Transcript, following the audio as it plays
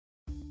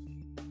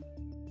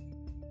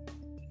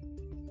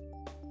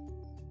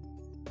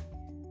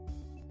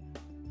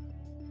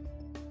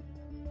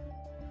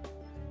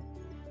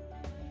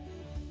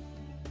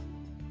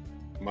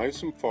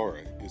MISOM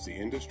FARA is the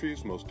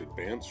industry's most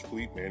advanced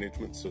fleet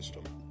management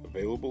system,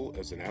 available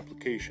as an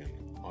application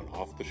on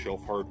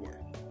off-the-shelf hardware.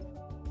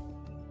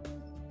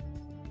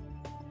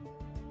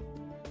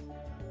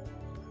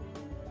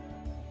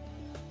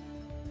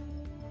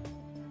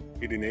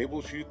 It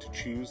enables you to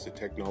choose the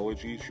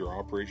technologies your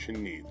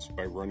operation needs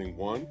by running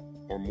one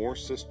or more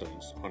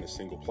systems on a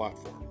single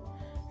platform,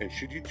 and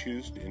should you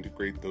choose to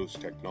integrate those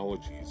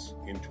technologies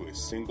into a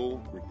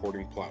single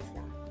reporting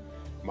platform,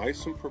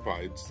 MISOM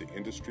provides the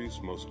industry's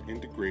most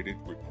integrated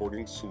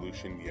reporting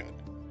solution yet.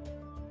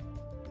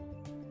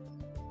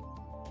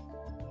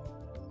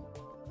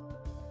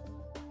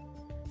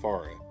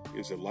 FARA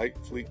is a light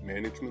fleet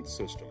management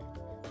system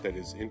that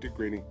is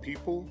integrating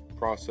people,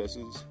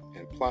 processes,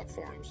 and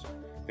platforms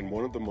in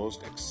one of the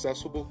most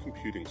accessible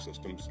computing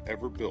systems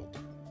ever built.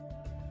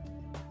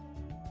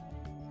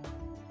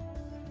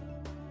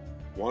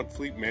 Want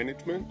fleet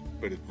management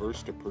but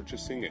adverse to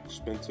purchasing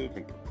expensive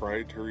and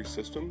proprietary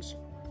systems?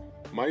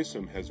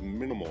 MISOM has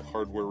minimal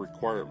hardware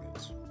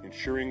requirements,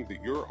 ensuring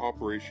that your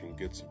operation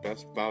gets the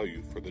best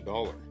value for the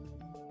dollar.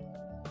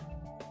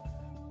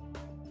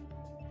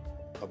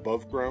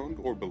 Above ground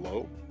or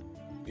below,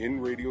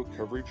 in radio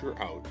coverage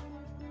or out,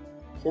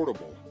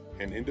 portable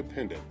and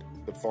independent,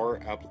 the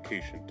FARA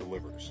application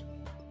delivers.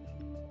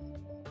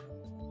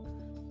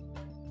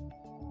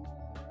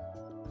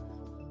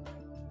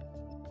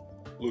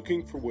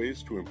 Looking for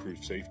ways to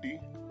improve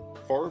safety?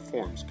 FARA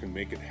Forms can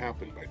make it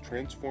happen by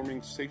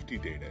transforming safety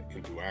data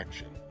into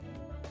action.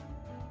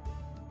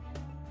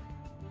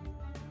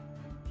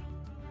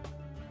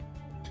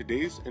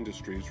 Today's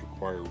industries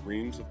require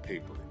reams of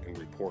paper and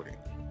reporting.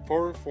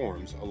 FARA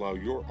Forms allow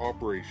your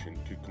operation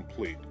to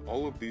complete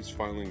all of these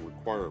filing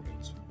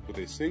requirements with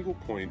a single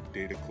point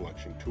data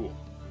collection tool.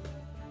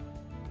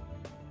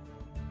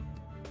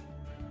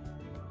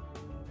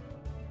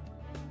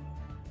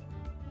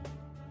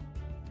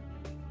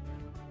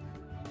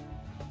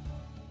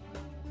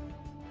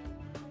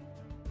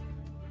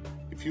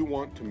 If you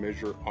want to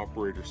measure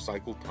operator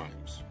cycle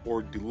times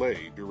or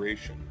delay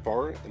duration,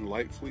 FARA and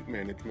Light Fleet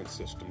Management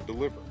System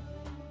deliver.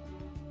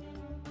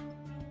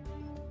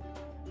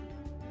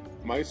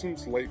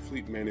 MISOM's Light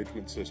Fleet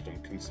Management System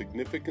can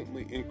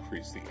significantly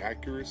increase the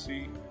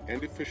accuracy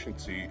and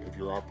efficiency of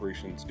your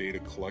operations data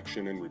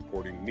collection and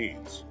reporting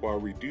needs, while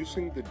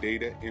reducing the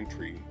data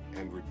entry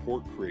and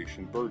report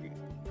creation burden.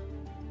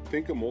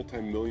 Think a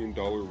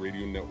multi-million-dollar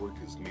radio network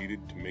is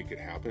needed to make it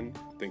happen?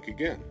 Think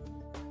again.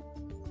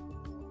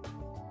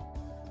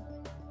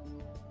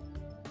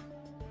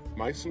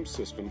 MISOM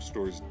system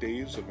stores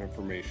days of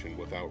information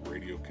without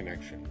radio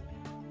connection,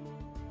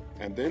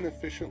 and then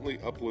efficiently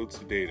uploads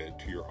the data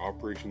to your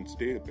operations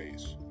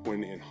database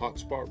when in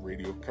hotspot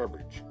radio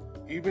coverage,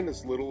 even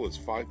as little as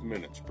 5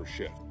 minutes per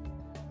shift.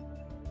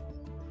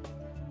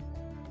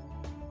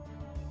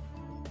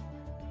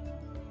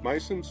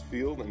 MISOM's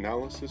field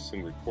analysis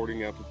and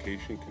reporting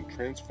application can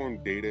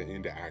transform data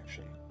into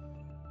action.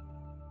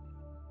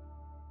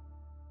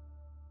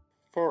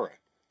 FARA.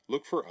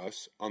 Look for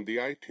us on the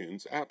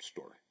iTunes App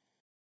Store.